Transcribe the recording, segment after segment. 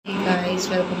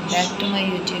Guys, welcome back to my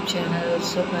YouTube channel.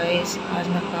 So guys, आज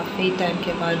मैं काफ़ी टाइम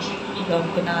के बाद ब्लॉग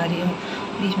बना रही हूँ।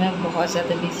 बीच में बहुत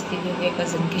ज़्यादा बिजी थी क्योंकि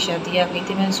कज़न की शादी आ गई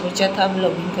थी। मैंने सोचा था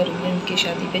ब्लॉगिंग करूँगी उनकी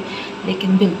शादी पे,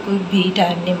 लेकिन बिल्कुल भी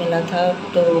टाइम नहीं मिला था,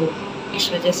 तो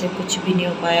इस वजह से कुछ भी नहीं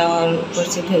हो पाया। और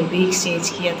ऊपर से घर भी एक्सचेंज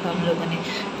किया था हम लोगों ने,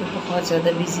 तो बहुत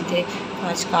ज़्यादा बिजी थे। तो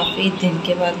आज काफ़ी दिन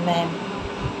के बाद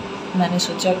मैंने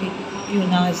सोचा कि क्यों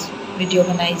ना आज वीडियो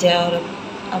बनाई जाए, और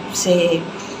अब से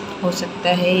हो सकता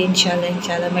है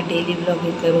इंशाल्लाह मैं डेली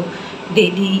व्लॉगिंग करूँ,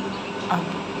 डेली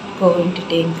आपको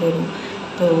एंटरटेन करूँ।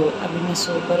 तो अभी मैं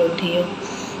सोकर उठी हूँ,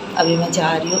 अभी मैं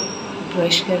जा रही हूँ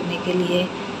ब्रश करने के लिए,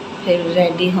 फिर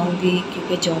रेडी होंगी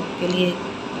क्योंकि जॉब के लिए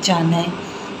जाना है।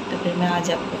 तो फिर मैं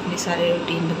आज आपको अपनी सारे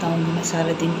रूटीन बताऊँगी, मैं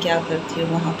सारा दिन क्या करती हूँ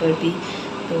वहाँ पर भी।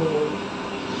 तो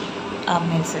आप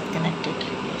मेरे साथ कनेक्टेड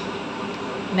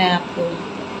रहिए, मैं आपको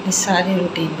अपनी सारी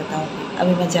रूटीन बताऊँगी।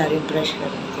 अभी मैं जा रही हूँ ब्रश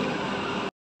करने के लिए।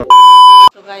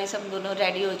 तो गाइस, हम दोनों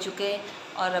रेडी हो चुके हैं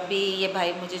और अभी ये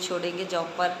भाई मुझे छोड़ेंगे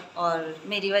जॉब पर, और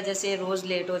मेरी वजह से रोज़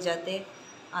लेट हो जाते हैं।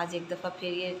 आज एक दफ़ा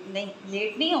फिर ये नहीं,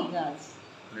 लेट नहीं हो गया आज,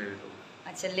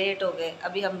 अच्छा लेट हो गए।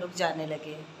 अभी हम लोग जाने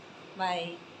लगे, बाय।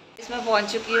 इसमें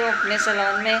पहुंच चुकी हूँ अपने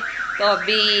सैलून में। तो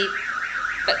अभी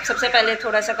सबसे पहले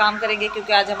थोड़ा सा काम करेंगे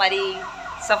क्योंकि आज हमारी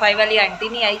सफाई वाली आंटी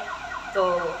नहीं आई, तो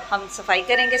हम सफाई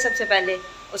करेंगे सबसे पहले,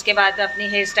 उसके बाद अपनी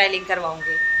हेयर स्टाइलिंग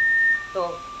करवाऊँगी।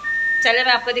 तो चले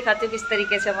मैं आपको दिखाती हूँ किस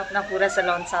तरीके से हम अपना पूरा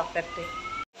सैलून साफ़ करते हैं।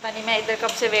 पानी मैं इधर कब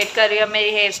से वेट कर रही हूँ, मेरी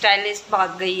हेयर स्टाइलिस्ट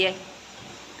भाग गई है।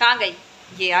 कहाँ गई?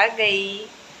 ये आ गई।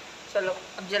 चलो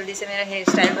अब जल्दी से मेरा हेयर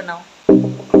स्टाइल बनाओ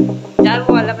यार,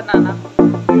 वो वाला बनाना।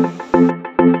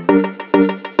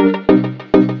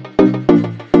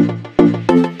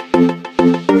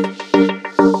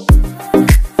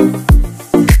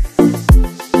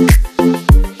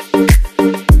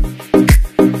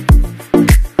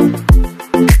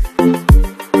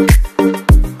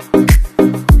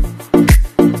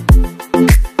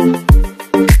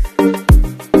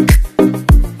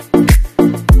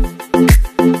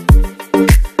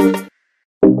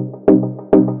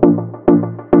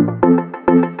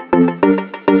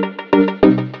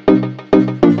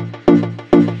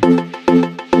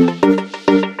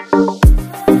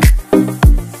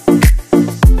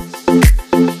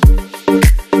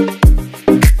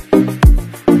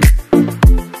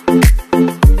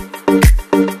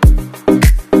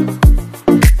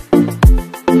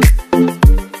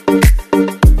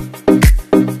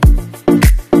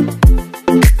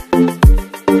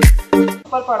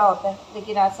 पड़ा होता है,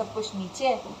 लेकिन आज सब कुछ नीचे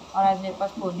है और आज मेरे पास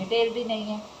पोनीटेल भी नहीं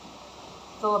है।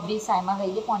 तो अभी साइमा गई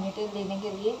है पोनीटेल लेने के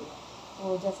लिए।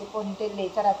 तो जैसे पोनीटेल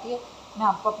लेकर आती है मैं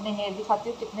आपको अपने हेयर दिखाती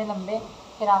हूँ कितने लंबे,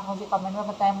 फिर आप मुझे कमेंट में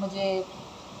बताएं मुझे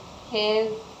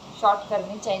हेयर शॉर्ट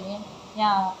करनी चाहिए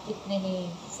या इतने ही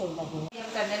सही लगे।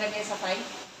 हम करने लगे सफाई,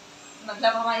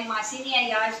 मतलब हमारी मासी नहीं आई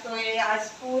आज, तो आज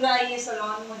पूरा ये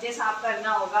सैलून मुझे साफ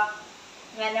करना होगा।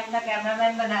 मैंने अपना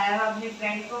कैमरामैन बनाया है अपनी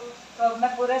फ्रेंड को, तो अब मैं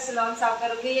पूरा सैलून साफ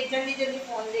करूँगी। ये जल्दी जल्दी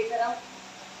फ़ोन लेकर आओ,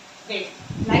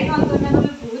 लाइट ऑन करना तो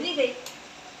मैं भूल ही गई।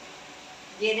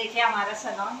 ये देखिए हमारा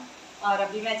सैलून, और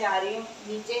अभी मैं जा रही हूँ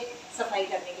नीचे सफाई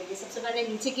करने के लिए। सबसे पहले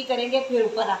नीचे की करेंगे, फिर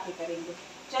ऊपर आके करेंगे।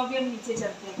 चलो अभी हम नीचे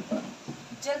चलते हैं,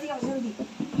 जल्दी आओ जल्दी,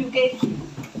 क्योंकि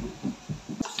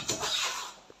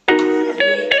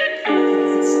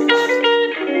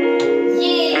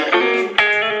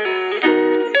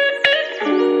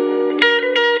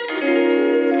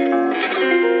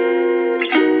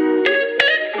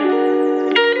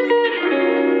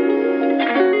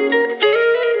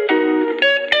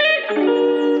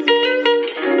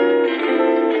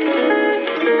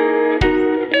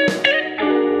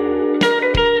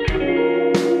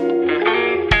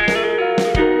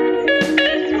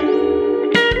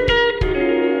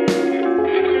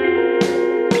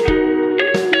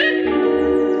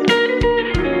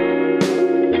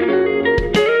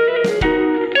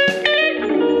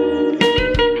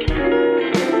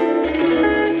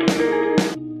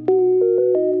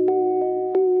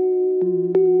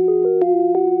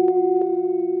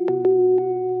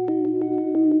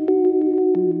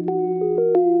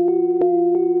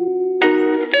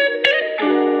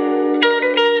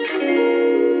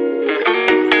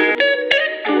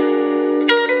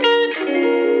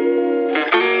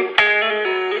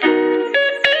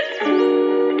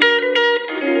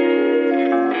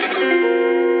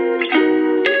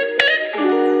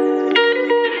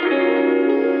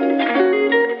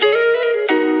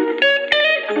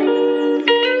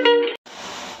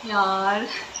यार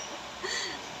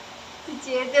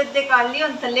चेयर ते उत्ते कर लियो,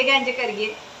 थल्ले कैंज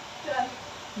करिए।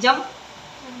 जंप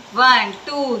 1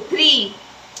 2 3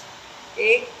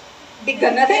 एक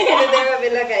डिगना ते मेरे दे में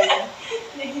लगाया।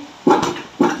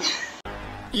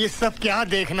 ये सब क्या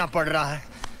देखना पड़ रहा है।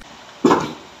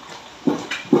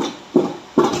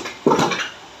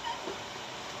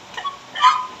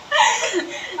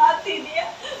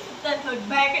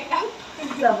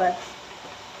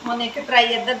 होने के ट्राई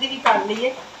इधर दी भी कर लिए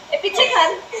ए पीछे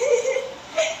कर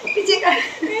पीछे कर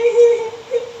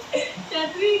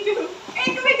चतरी तू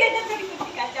एक में कहता तेरी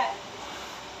कुत्ती का चल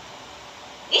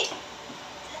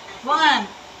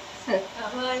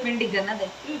 1 मिनट करना दे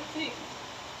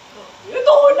ये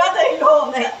तो होना दे लो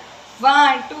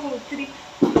 1 2 3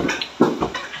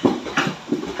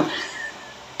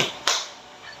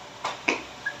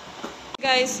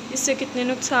 गाइस इससे कितने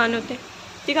नुकसान होते हैं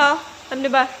दिखाओ अपने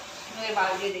बाल। मेरे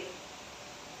बाल ये देख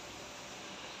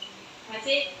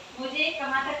वैसे मुझे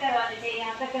कहाँ तक करवाने चाहिए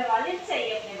यहाँ तक करवा लेने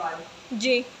चाहिए अपने बाल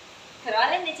जी करवा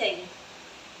लेने चाहिए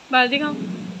बाल दिखाओ।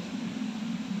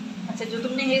 अच्छा जो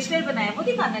तुमने हेयर स्टाइल बनाया वो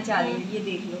दिखाना चाह रही है ये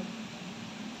देख लो।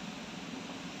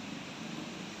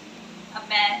 अब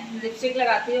मैं लिपस्टिक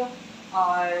लगाती हूँ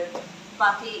और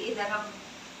बाकी इधर हम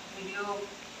video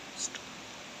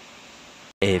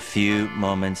A few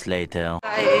moments later.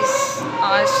 Guys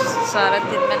आज सारा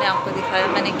दिन मैंने आपको दिखाया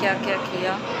मैंने क्या क्या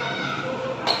किया।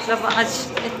 मतलब आज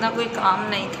इतना कोई काम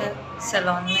नहीं था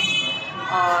सैलून में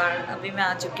और अभी मैं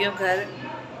आ चुकी हूँ घर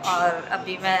और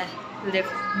अभी मैं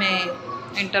लिफ्ट में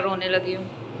इंटर होने लगी हूँ।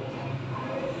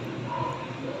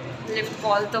 लिफ्ट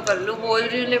कॉल तो कर लूँ बोल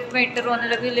रही हूँ लिफ्ट में इंटर होने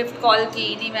लगी लिफ्ट कॉल की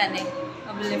ही नहीं मैंने।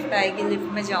 अब लिफ्ट आएगी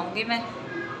लिफ्ट में जाऊँगी मैं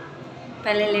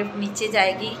पहले लिफ्ट नीचे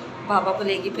जाएगी बाबा को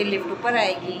लेगी फिर लिफ्ट ऊपर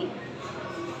आएगी।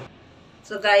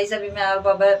 सो गाइस अभी मैं और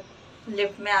बाबा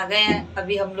लिफ्ट में आ गए हैं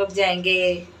अभी हम लोग जाएंगे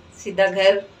सीधा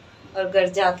घर और घर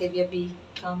जाके भी अभी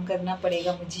काम करना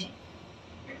पड़ेगा मुझे।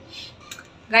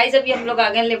 गाइस अभी हम लोग आ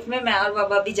गए लिफ्ट में मैं और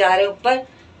बाबा भी जा रहे हैं ऊपर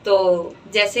तो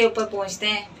जैसे ऊपर पहुंचते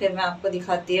हैं फिर मैं आपको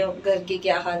दिखाती हूँ घर की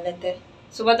क्या हालत है।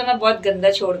 सुबह तो मैं बहुत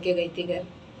गंदा छोड़ के गई थी घर।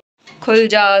 खुल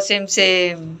जा सिम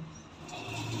सिम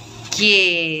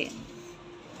ये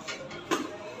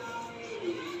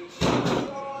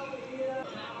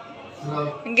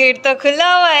गेट तो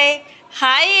खुला हुआ है।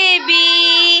 हाय एबी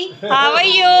हाउ आर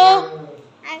यू।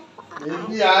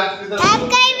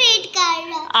 आपका ही वेट कर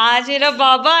रहा। आज मेरा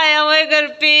बाबा आया हुआ है घर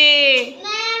पे।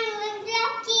 मुझे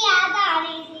आपकी याद आ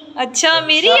रही थी। अच्छा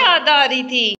मेरी याद आ रही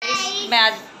थी।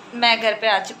 मैं घर पे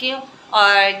आ चुकी हूँ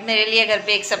और मेरे लिए घर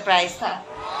पे एक सरप्राइज था।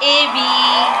 एबी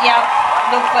ये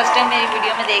आप लोग फर्स्ट टाइम मेरी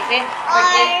वीडियो में देख रहे हैं और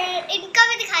इनका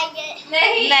भी दिखाइए।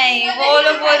 नहीं वो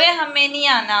लोग बोल रहे हमें नहीं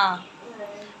आना।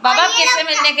 बाबा किससे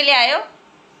मिलने के लिए आए हो।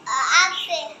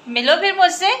 आपसे मिलो फिर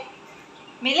मुझसे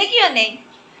मिले क्यों नहीं।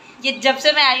 ये जब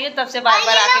से मैं आई हूँ तब से बार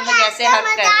बार आके मुझे ऐसे हक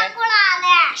कर रहे हैं।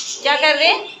 क्या कर रहे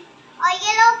हैं। और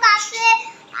ये लोग आपसे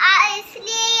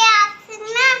इसलिए ये आपसे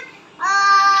ना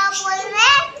बोल रहे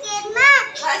हैं कि ना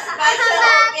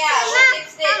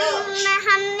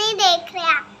हम नहीं देख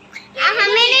रहे हमें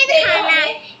नहीं दिखाना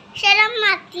शर्म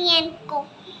आती है इनको।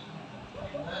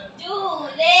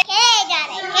 खेले जा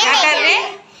रहे हैं क्या कर रहे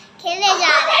हैं। खेले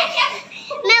जा रहे हैं।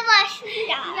 मैं वॉशरूम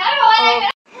जा रहा हूं।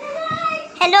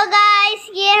 हेलो गाइस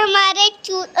ये हमारे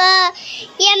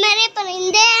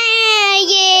परिंदे हैं।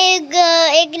 ये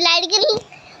एक लाइट ग्रीन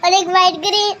और एक वाइट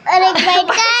ग्रीन और एक वाइट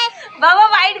का है। बाबा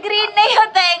वाइट ग्रीन नहीं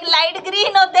होता है एक लाइट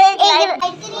ग्रीन होता है। एक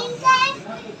लाइट ग्रीन का है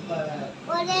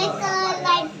और एक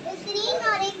लाइट ग्रीन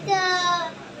और एक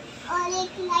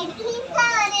लाइट ग्रीन का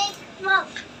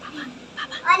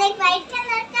और एक वाइट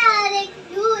कलर का और एक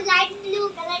लाइट ब्लू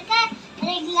कलर का और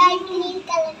एक लाइट ग्रीन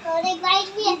कलर का और एक वाइट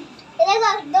भी है। देखो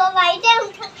 2 वाइट है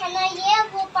उनका खाना ये है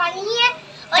वो पानी है।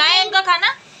 और क्या है उनका खाना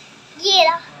ये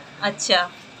रहा। अच्छा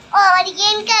और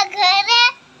ये इनका घर है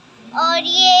और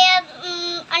ये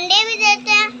अंडे भी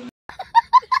देते हैं।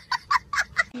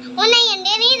 वो नहीं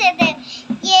अंडे नहीं देते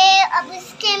ये अब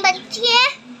इसके बच्चे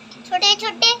हैं छोटे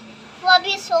छोटे वो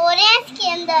अभी सो रहे हैं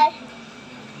इसके अंदर।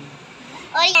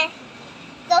 और ये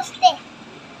दोस्ते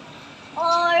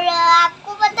और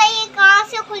आपको पता है ये कहाँ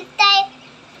से खुलता है।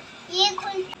 ये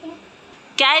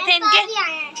क्या है थे इनके।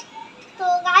 तो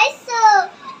गाइस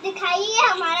दिखाइए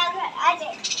हमारा घर आ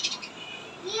जाए।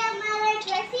 ये हमारा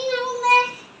ड्रेसिंग रूम है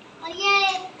और ये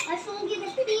मशरूम की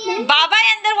बस्ती है। बाबा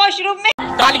है अंदर वॉशरूम में।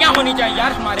 तालियां होनी चाहिए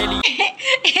यार हमारे लिए।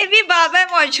 ये भी बाबा है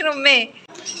वॉशरूम में।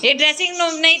 ये ड्रेसिंग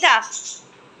रूम नहीं था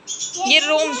ये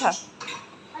रूम था।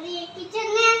 और ये किचन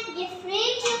है ये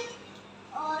फ्रिज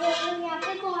और यहाँ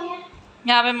पे कौन है।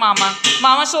 यहाँ पे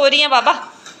मामा सो रही है बाबा।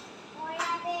 और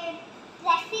यहाँ पे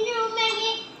ड्रेसिंग रूम है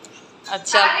ये।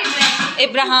 अच्छा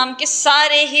इब्राहिम के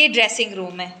सारे ही ड्रेसिंग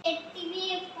रूम है। टीवी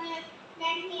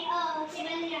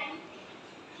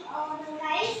और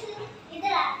गाइस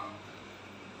इधर आ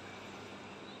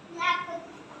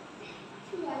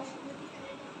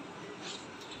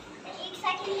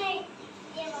सेकंड में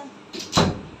ये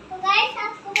तो गाइस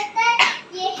आपको पता है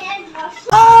ये है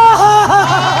वॉशरूम।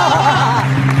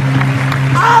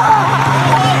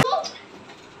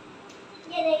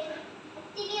 ये देखिए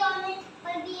टीवी ऑन है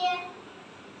पर भी है।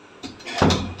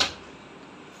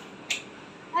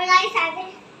 और गाइस आगे